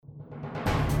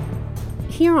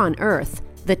here on Earth,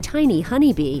 the tiny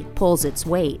honeybee pulls its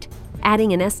weight,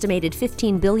 adding an estimated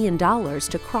 $15 billion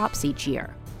to crops each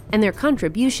year. And their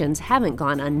contributions haven't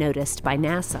gone unnoticed by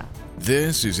NASA.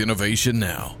 This is Innovation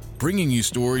Now, bringing you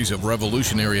stories of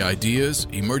revolutionary ideas,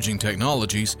 emerging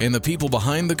technologies, and the people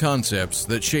behind the concepts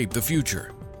that shape the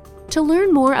future. To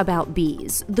learn more about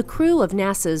bees, the crew of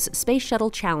NASA's Space Shuttle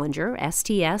Challenger,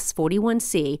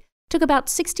 STS-41C, took about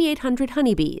 6,800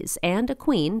 honeybees and a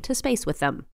queen to space with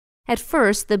them. At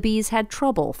first, the bees had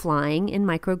trouble flying in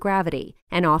microgravity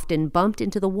and often bumped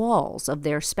into the walls of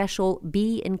their special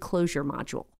bee enclosure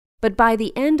module. But by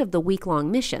the end of the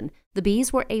week-long mission, the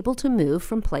bees were able to move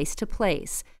from place to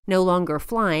place, no longer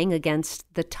flying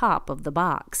against the top of the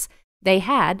box. They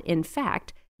had, in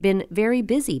fact, been very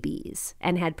busy bees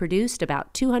and had produced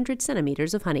about 200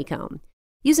 centimeters of honeycomb.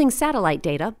 Using satellite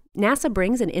data, NASA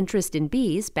brings an interest in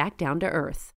bees back down to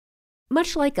Earth.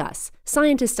 Much like us,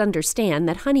 scientists understand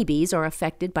that honeybees are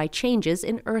affected by changes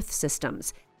in Earth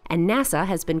systems, and NASA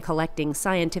has been collecting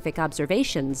scientific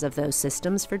observations of those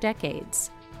systems for decades.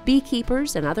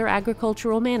 Beekeepers and other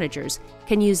agricultural managers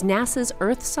can use NASA's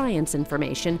Earth science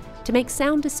information to make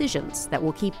sound decisions that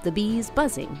will keep the bees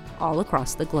buzzing all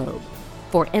across the globe.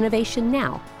 For Innovation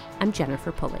Now, I'm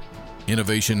Jennifer Pulley.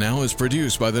 Innovation Now is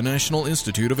produced by the National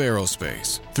Institute of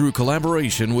Aerospace through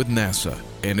collaboration with NASA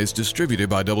and is distributed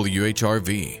by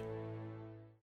WHRV.